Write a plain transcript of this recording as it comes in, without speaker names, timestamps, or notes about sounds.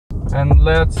And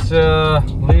let's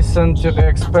listen to the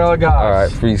Expel guys.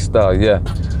 Alright, freestyle, yeah.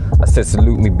 I said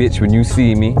salute me bitch when you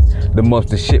see me. The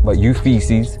monster shit but you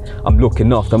feces. I'm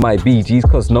looking after my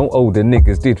BGs cause no older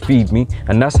niggas did feed me.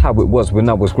 And that's how it was when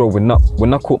I was growing up.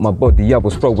 When I caught my body I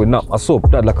was throwing up. I saw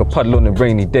blood like a puddle on a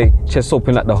rainy day. Chest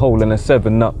open like the hole in a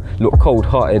 7-Up. Look cold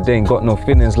hearted, they ain't got no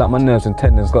feelings. Like my nerves and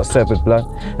tendons got severed blood.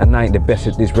 And I ain't the best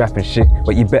at this rapping shit,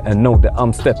 but you better know that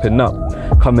I'm stepping up.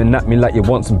 Coming at me like you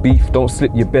want some beef. Don't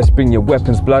slip your best, bring your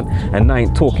weapons blood. And I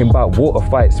ain't talking about water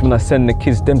fights when I send the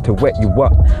kids them to wet you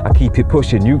up. I keep it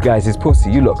pushing, you guys is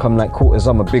pussy. You lot come like quarters,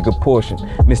 I'm a bigger portion.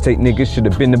 Mistake niggas should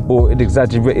have been aborted.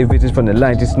 Exaggerated visions from the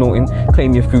line just snorting.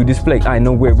 Claim your food is flake, I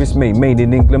know where it's made. Made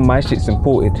in England, my shit's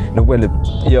imported. No well,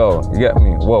 yo, you get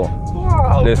me? Whoa.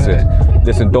 Wow,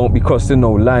 Listen, don't be crossing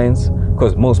no lines.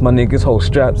 Cause most my niggas hold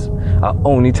straps. I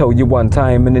only tell you one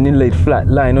time and then you laid flat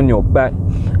lying on your back.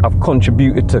 I've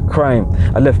contributed to crime.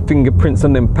 I left fingerprints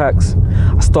on them packs.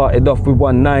 I started off with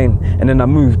 1-9 and then I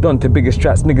moved on to bigger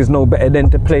straps. Niggas know better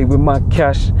than to play with my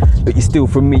cash. But you steal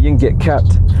from me and get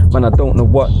capped. Man, I don't know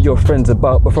what your friends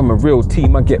about, but from a real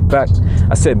team I get back.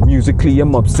 I said musically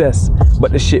I'm obsessed,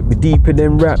 but the shit be deeper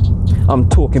than rap. I'm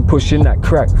talking pushing that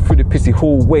crack through the pissy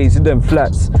hallways of them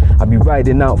flats. I be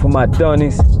riding out for my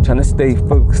dunnies, trying to stay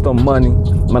focused on money.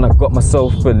 Man, I got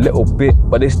myself a little bit,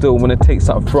 but they still wanna take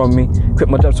something from me. Quit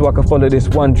my job so I can follow this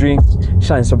one dream.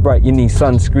 Shine so bright you need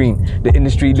sunscreen. The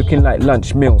industry looking like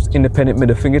lunch meals. Independent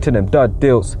middle finger to them dud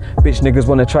deals. Bitch niggas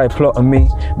wanna try plot on me,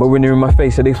 but when they're in my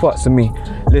face so they fucks on me.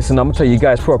 Listen, I'ma tell you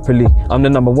guys properly, I'm the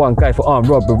 #1 guy for armed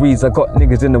robberies. I got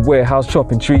niggas in the warehouse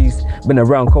chopping trees. Been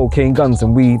around cocaine, guns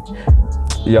and weed.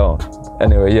 Yo,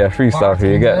 anyway, yeah, freestyle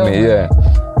here, you get me, yeah.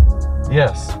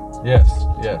 Yes.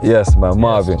 Yes, man,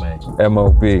 Marvin, yes,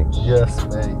 M.O.B. Yes,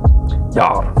 mate.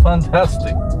 Yeah.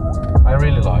 Fantastic. I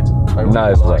really like.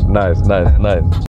 Nice, man, nice.